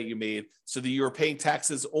income that you made so that you're paying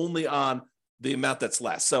taxes only on the amount that's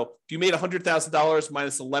less. So if you made $100,000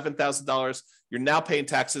 minus $11,000, you're now paying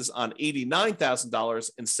taxes on $89,000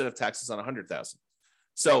 instead of taxes on $100,000.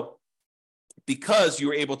 So because you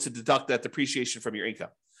were able to deduct that depreciation from your income.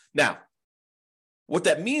 Now, what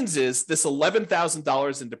that means is this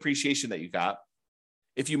 $11,000 in depreciation that you got,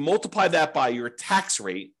 if you multiply that by your tax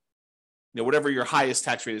rate, whatever your highest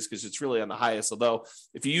tax rate is, because it's really on the highest, although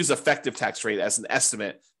if you use effective tax rate as an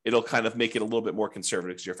estimate, it'll kind of make it a little bit more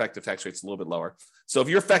conservative because your effective tax rate is a little bit lower. So if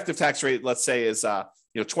your effective tax rate, let's say, is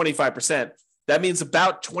 25%, that means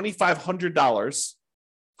about $2,500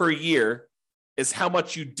 per year is how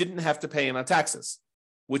much you didn't have to pay in on taxes,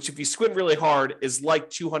 which if you squint really hard is like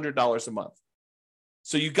 $200 a month.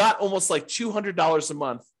 So you got almost like $200 a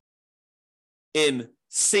month in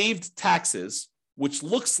saved taxes, which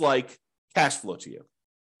looks like cash flow to you.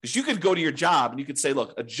 Because you could go to your job and you could say,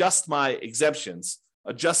 look, adjust my exemptions,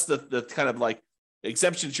 adjust the kind of like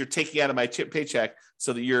exemptions you're taking out of my paycheck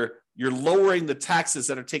so that you're lowering the taxes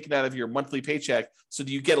that are taken out of your monthly paycheck so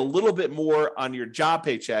that you get a little bit more on your job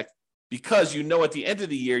paycheck, because at the end of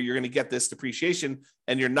the year, you're going to get this depreciation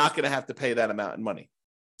and you're not going to have to pay that amount in money.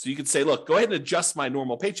 So you could say, look, go ahead and adjust my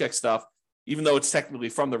normal paycheck stuff, even though it's technically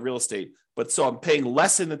from the real estate. But so I'm paying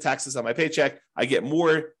less in the taxes on my paycheck. I get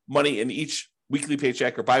more money in each weekly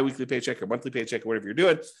paycheck or biweekly paycheck or monthly paycheck or whatever you're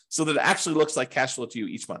doing, so that it actually looks like cash flow to you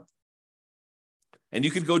each month. And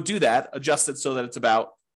you could go do that, adjust it so that it's about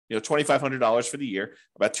 $2,500 for the year,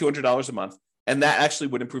 about $200 a month. And that actually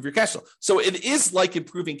would improve your cash flow. So it is like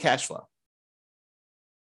improving cash flow,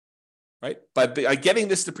 right? By getting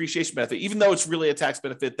this depreciation benefit, even though it's really a tax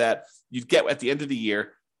benefit that you get at the end of the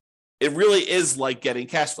year, it really is like getting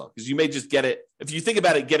cash flow, because you may just get it. If you think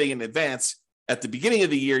about it, getting in advance at the beginning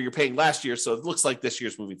of the year, you're paying last year. So it looks like this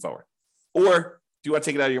year's moving forward. Or if you want to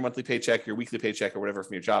take it out of your monthly paycheck, your weekly paycheck, or whatever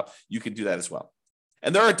from your job, you can do that as well.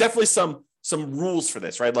 And there are definitely some rules for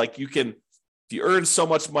this, right? Like if you earn so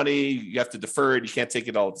much money, you have to defer it. You can't take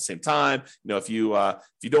it all at the same time. If you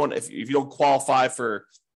don't qualify for,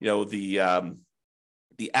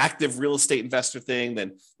 the active real estate investor thing, then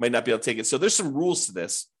you might not be able to take it. So there's some rules to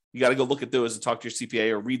this. You got to go look at those and talk to your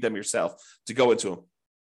CPA or read them yourself to go into them.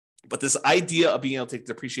 But this idea of being able to take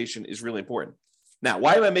depreciation is really important. Now,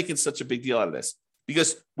 why am I making such a big deal out of this?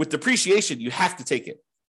 Because with depreciation, you have to take it.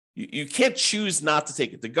 You can't choose not to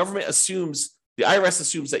take it. The IRS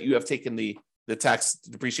assumes that you have taken the tax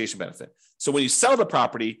depreciation benefit. So when you sell the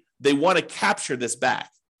property, they want to capture this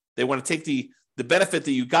back. They want to take the benefit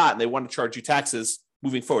that you got and they want to charge you taxes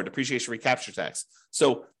moving forward, depreciation recapture tax.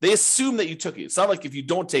 So they assume that you took it. It's not like if you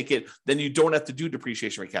don't take it, then you don't have to do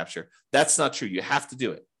depreciation recapture. That's not true. You have to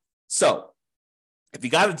do it. So if you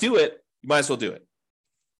got to do it, you might as well do it.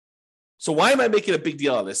 So why am I making a big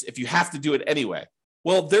deal on this if you have to do it anyway?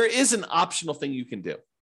 Well, there is an optional thing you can do.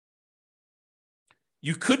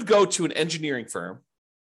 You could go to an engineering firm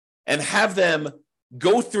and have them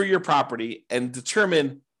go through your property and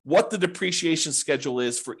determine what the depreciation schedule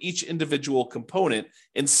is for each individual component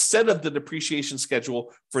instead of the depreciation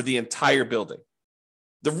schedule for the entire building.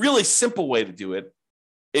 The really simple way to do it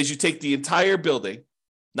is you take the entire building,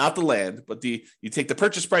 not the land, but you take the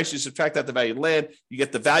purchase price, you subtract out the value of the land, you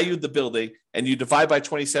get the value of the building, and you divide by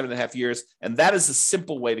 27 and a half years, and that is a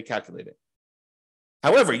simple way to calculate it.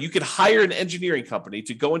 However, you could hire an engineering company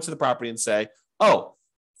to go into the property and say, oh,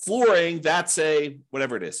 flooring, that's a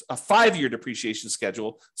 5-year depreciation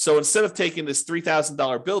schedule. So instead of taking this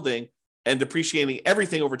 $3,000 building and depreciating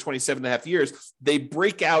everything over 27 and a half years, they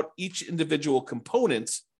break out each individual component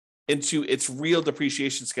into its real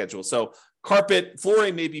depreciation schedule. So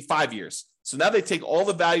flooring may be 5 years. So now they take all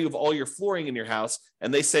the value of all your flooring in your house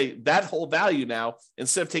and they say that whole value now,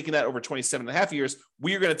 instead of taking that over 27 and a half years,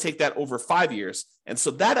 we are going to take that over 5 years. And so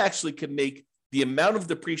that actually can make the amount of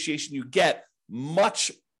depreciation you get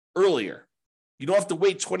much earlier. You don't have to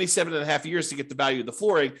wait 27 and a half years to get the value of the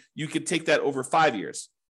flooring. You can take that over 5 years,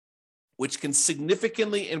 which can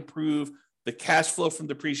significantly improve the cash flow from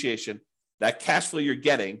depreciation, that cash flow you're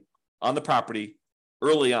getting on the property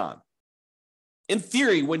early on. In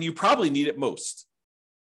theory, when you probably need it most.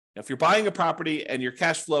 Now, if you're buying a property and your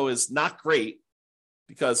cash flow is not great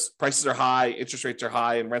because prices are high, interest rates are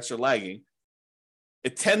high, and rents are lagging,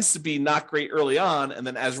 it tends to be not great early on. And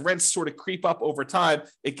then as rents sort of creep up over time,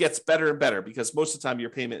 it gets better and better because most of the time your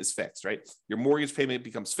payment is fixed, right? Your mortgage payment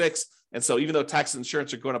becomes fixed. And so even though tax and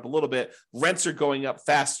insurance are going up a little bit, rents are going up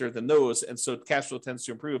faster than those. And so cash flow tends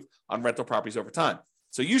to improve on rental properties over time.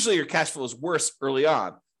 So usually your cash flow is worse early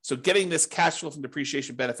on. So getting this cash flow from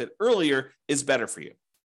depreciation benefit earlier is better for you.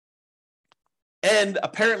 And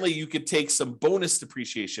apparently you could take some bonus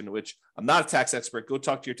depreciation, which I'm not a tax expert. Go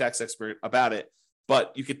talk to your tax expert about it.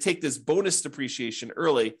 But you could take this bonus depreciation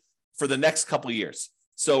early for the next couple of years.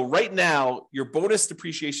 So right now, your bonus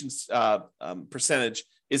depreciation percentage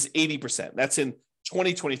is 80%. That's in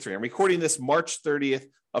 2023. I'm recording this March 30th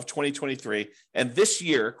of 2023. And this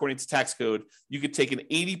year, according to tax code, you could take an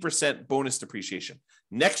 80% bonus depreciation.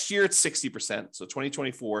 Next year, it's 60%. So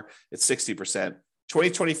 2024, it's 60%.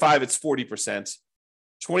 2025, it's 40%.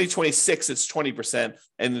 2026, it's 20%.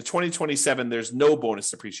 And in 2027, there's no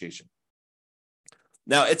bonus depreciation.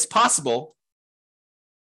 Now, it's possible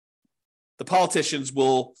the politicians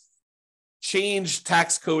will change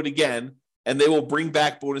tax code again, and they will bring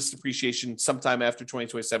back bonus depreciation sometime after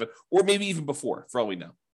 2027, or maybe even before, for all we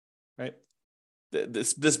know, right?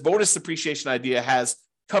 This bonus depreciation idea has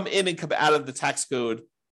come in and come out of the tax code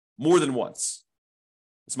more than once.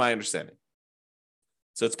 It's my understanding.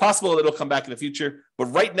 So it's possible that it'll come back in the future, but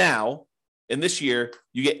right now, in this year,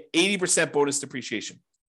 you get 80% bonus depreciation.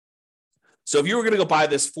 So if you were going to go buy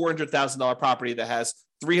this $400,000 property that has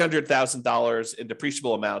 $300,000 in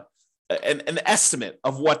depreciable amount, an estimate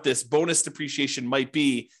of what this bonus depreciation might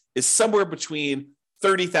be is somewhere between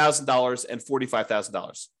 $30,000 and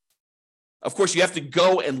 $45,000. Of course, you have to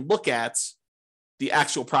go and look at the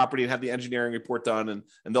actual property and have the engineering report done, and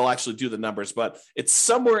they'll actually do the numbers. But it's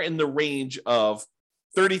somewhere in the range of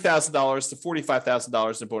 $30,000 to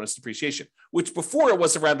 $45,000 in bonus depreciation, which before it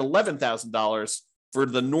was around $11,000 for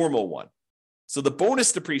the normal one. So the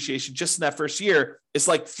bonus depreciation just in that first year is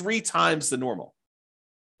like 3 times the normal.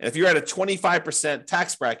 And if you're at a 25%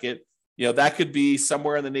 tax bracket, that could be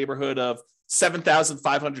somewhere in the neighborhood of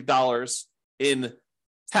 $7,500 in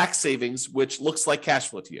tax savings, which looks like cash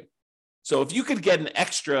flow to you. So if you could get an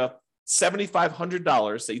extra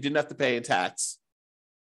 $7,500 that you didn't have to pay in tax,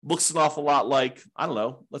 looks an awful lot like, I don't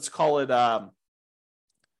know, let's call it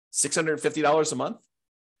 $650 a month.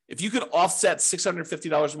 If you could offset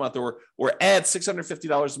 $650 a month or add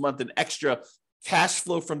 $650 a month in extra cash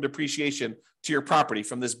flow from depreciation to your property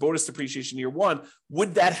from this bonus depreciation year one,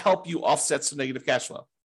 would that help you offset some negative cash flow?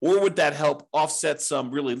 Or would that help offset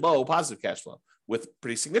some really low positive cash flow with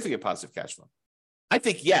pretty significant positive cash flow? I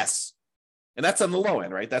think yes. And that's on the low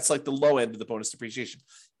end, right? That's like the low end of the bonus depreciation.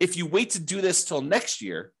 If you wait to do this till next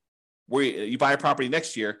year, where you buy a property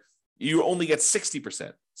next year, you only get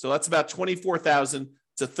 60%. So that's about $24,000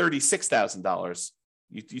 to $36,000.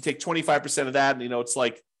 You take 25% of that, and it's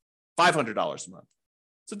like $500 a month.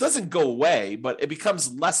 So it doesn't go away, but it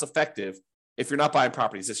becomes less effective if you're not buying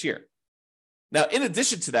properties this year. Now, in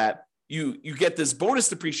addition to that, you get this bonus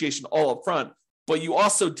depreciation all up front, but you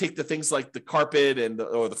also take the things like the carpet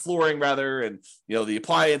or the flooring rather, and the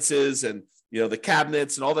appliances and the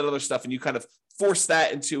cabinets and all that other stuff, and you kind of force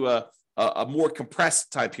that into a more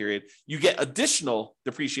compressed time period. You get additional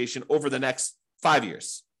depreciation over the next 5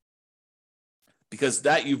 years because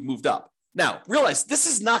that you've moved up. Now, realize this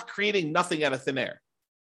is not creating nothing out of thin air.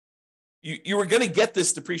 You are going to get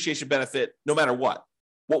this depreciation benefit no matter what.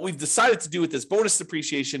 What we've decided to do with this bonus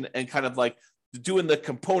depreciation and kind of like doing the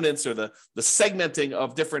components or the segmenting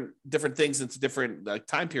of different things into different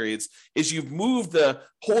time periods is you've moved the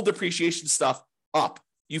whole depreciation stuff up.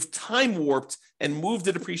 You've time warped and moved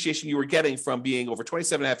the depreciation you were getting from being over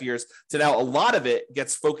 27 and a half years to now a lot of it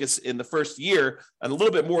gets focused in the first year and a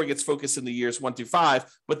little bit more gets focused in the years 1 through 5.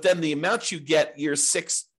 But then the amount you get years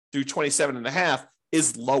 6 through 27 and a half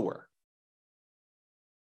is lower.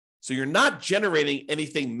 So you're not generating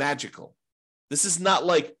anything magical. This is not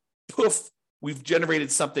like, poof, we've generated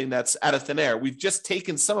something that's out of thin air. We've just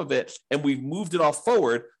taken some of it and we've moved it all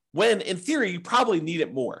forward when, in theory, you probably need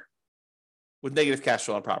it more with negative cash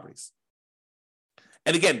flow on properties.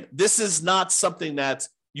 And again, this is not something that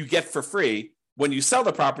you get for free. When you sell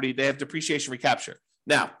the property, they have depreciation recapture.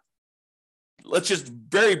 Now, let's just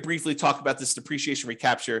very briefly talk about this depreciation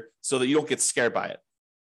recapture so that you don't get scared by it.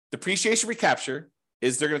 Depreciation recapture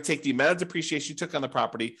is they're going to take the amount of depreciation you took on the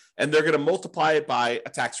property and they're going to multiply it by a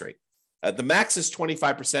tax rate. The max is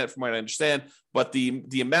 25% from what I understand, but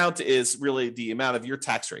the amount is really the amount of your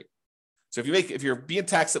tax rate. So if you're being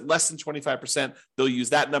taxed at less than 25%, they'll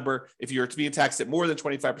use that number. If you're being taxed at more than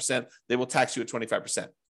 25%, they will tax you at 25%.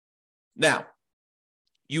 Now,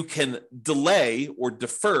 you can delay or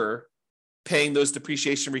defer paying those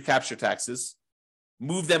depreciation recapture taxes,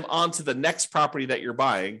 move them onto the next property that you're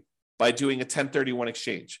buying by doing a 1031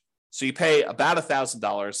 exchange. So you pay about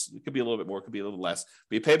 $1,000. It could be a little bit more, it could be a little less,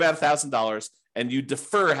 but you pay about $1,000 and you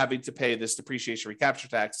defer having to pay this depreciation recapture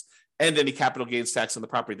tax and any capital gains tax on the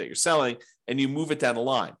property that you're selling, and you move it down the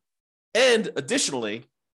line. And additionally,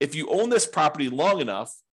 if you own this property long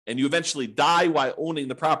enough and you eventually die while owning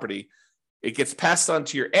the property, it gets passed on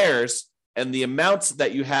to your heirs, and the amounts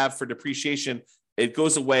that you have for depreciation, it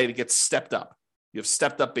goes away and it gets stepped up. You have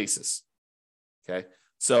stepped up basis. Okay.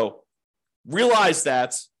 So realize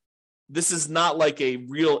that this is not like a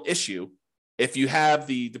real issue. If you have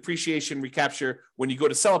the depreciation recapture, when you go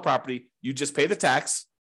to sell a property, you just pay the tax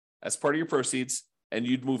as part of your proceeds and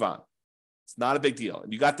you'd move on. It's not a big deal.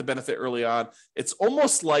 And you got the benefit early on. It's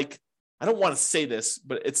almost like, I don't want to say this,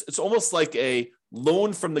 but it's almost like a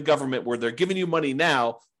loan from the government where they're giving you money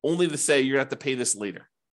now only to say you're going to have to pay this later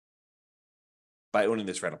by owning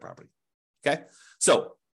this rental property. Okay.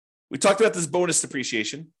 So we talked about this bonus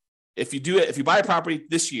depreciation. If you buy a property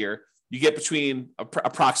this year, you get between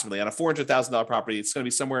approximately on a $400,000 property, it's going to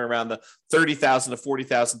be somewhere around the $30,000 to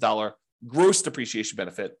 $40,000 gross depreciation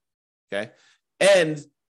benefit. Okay. And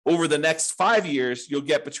over the next 5 years, you'll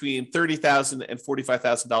get between $30,000 and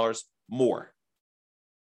 $45,000 more.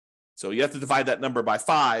 So you have to divide that number by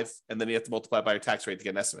 5, and then you have to multiply by your tax rate to get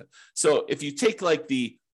an estimate. So if you take like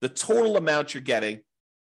the total amount you're getting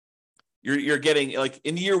like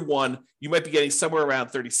in year one, you might be getting somewhere around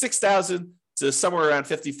 $36,000 to somewhere around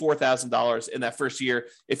 $54,000 in that first year.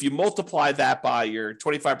 If you multiply that by your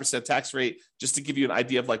 25% tax rate, just to give you an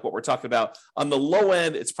idea of like what we're talking about, on the low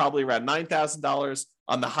end, it's probably around $9,000.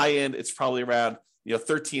 On the high end, it's probably around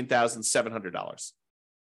 $13,700.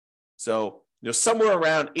 So somewhere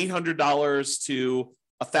around $800 to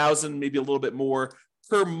 $1,000, maybe a little bit more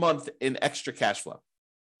per month in extra cash flow.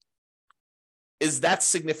 Is that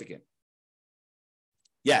significant?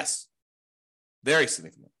 Yes, very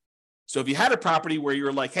significant. So if you had a property where you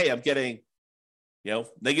were like, hey, I'm getting,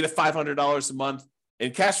 negative $500 a month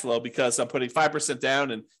in cash flow because I'm putting 5%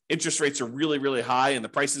 down and interest rates are really, really high and the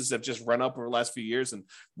prices have just run up over the last few years and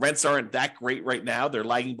rents aren't that great right now. They're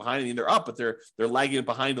lagging behind. I mean, they're up, but they're lagging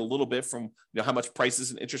behind a little bit from how much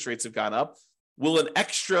prices and interest rates have gone up. Will an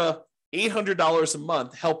extra $800 a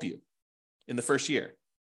month help you in the first year?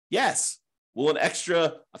 Yes. Will an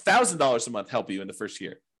extra $1,000 a month help you in the first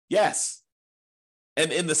year? Yes.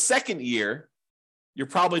 And in the second year, you're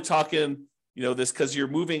probably talking, this because you're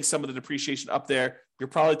moving some of the depreciation up there. You're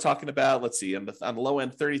probably talking about, let's see, on the low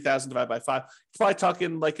end, 30,000 divided by 5. You're probably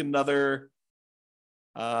talking like another,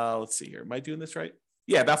 let's see here. Am I doing this right?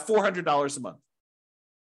 Yeah, about $400 a month.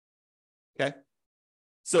 Okay.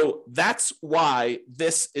 So that's why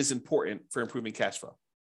this is important for improving cash flow.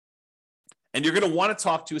 And you're going to want to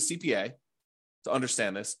talk to a CPA to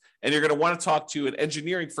understand this. And you're going to want to talk to an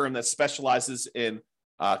engineering firm that specializes in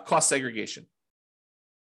cost segregation.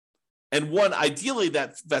 And one ideally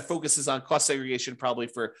that focuses on cost segregation probably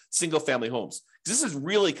for single family homes. This is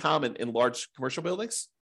really common in large commercial buildings,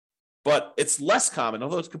 but it's less common,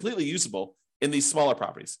 although it's completely usable, in these smaller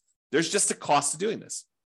properties. There's just a cost to doing this.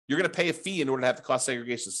 You're going to pay a fee in order to have the cost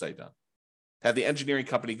segregation study done. Have the engineering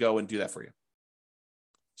company go and do that for you.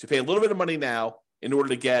 So you pay a little bit of money now in order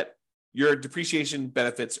to get your depreciation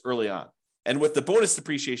benefits early on. And with the bonus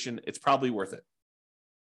depreciation, it's probably worth it.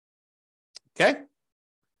 Okay?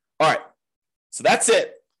 All right. So that's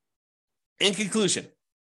it. In conclusion,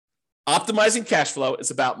 optimizing cash flow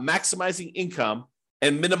is about maximizing income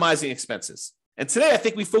and minimizing expenses. And today, I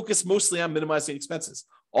think we focus mostly on minimizing expenses,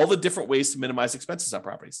 all the different ways to minimize expenses on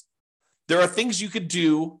properties. There are things you could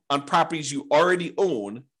do on properties you already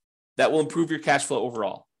own that will improve your cash flow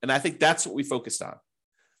overall. And I think that's what we focused on.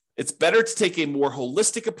 It's better to take a more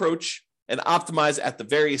holistic approach and optimize at the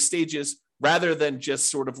various stages rather than just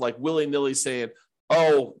sort of like willy-nilly saying,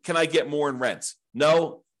 oh, can I get more in rent?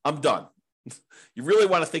 No, I'm done. You really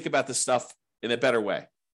want to think about this stuff in a better way,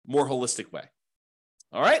 more holistic way.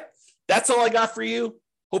 All right. That's all I got for you.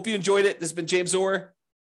 Hope you enjoyed it. This has been James Orr.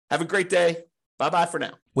 Have a great day. Bye-bye for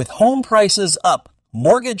now. With home prices up,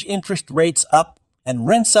 mortgage interest rates up, and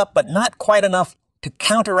rents up, but not quite enough to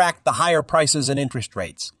counteract the higher prices and interest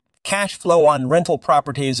rates, cash flow on rental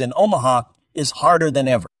properties in Omaha is harder than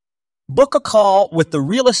ever. Book a call with the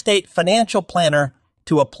Real Estate Financial Planner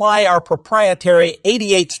to apply our proprietary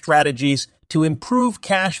 88 strategies to improve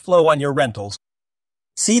cash flow on your rentals.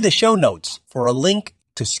 See the show notes for a link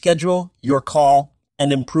to schedule your call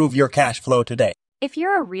and improve your cash flow today. If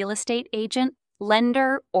you're a real estate agent,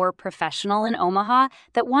 lender, or professional in Omaha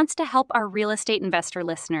that wants to help our real estate investor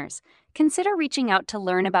listeners, consider reaching out to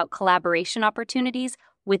learn about collaboration opportunities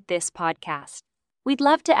with this podcast. We'd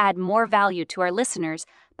love to add more value to our listeners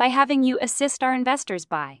by having you assist our investors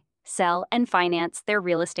buy, sell, and finance their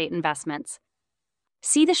real estate investments.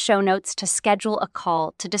 See the show notes to schedule a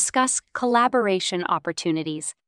call to discuss collaboration opportunities.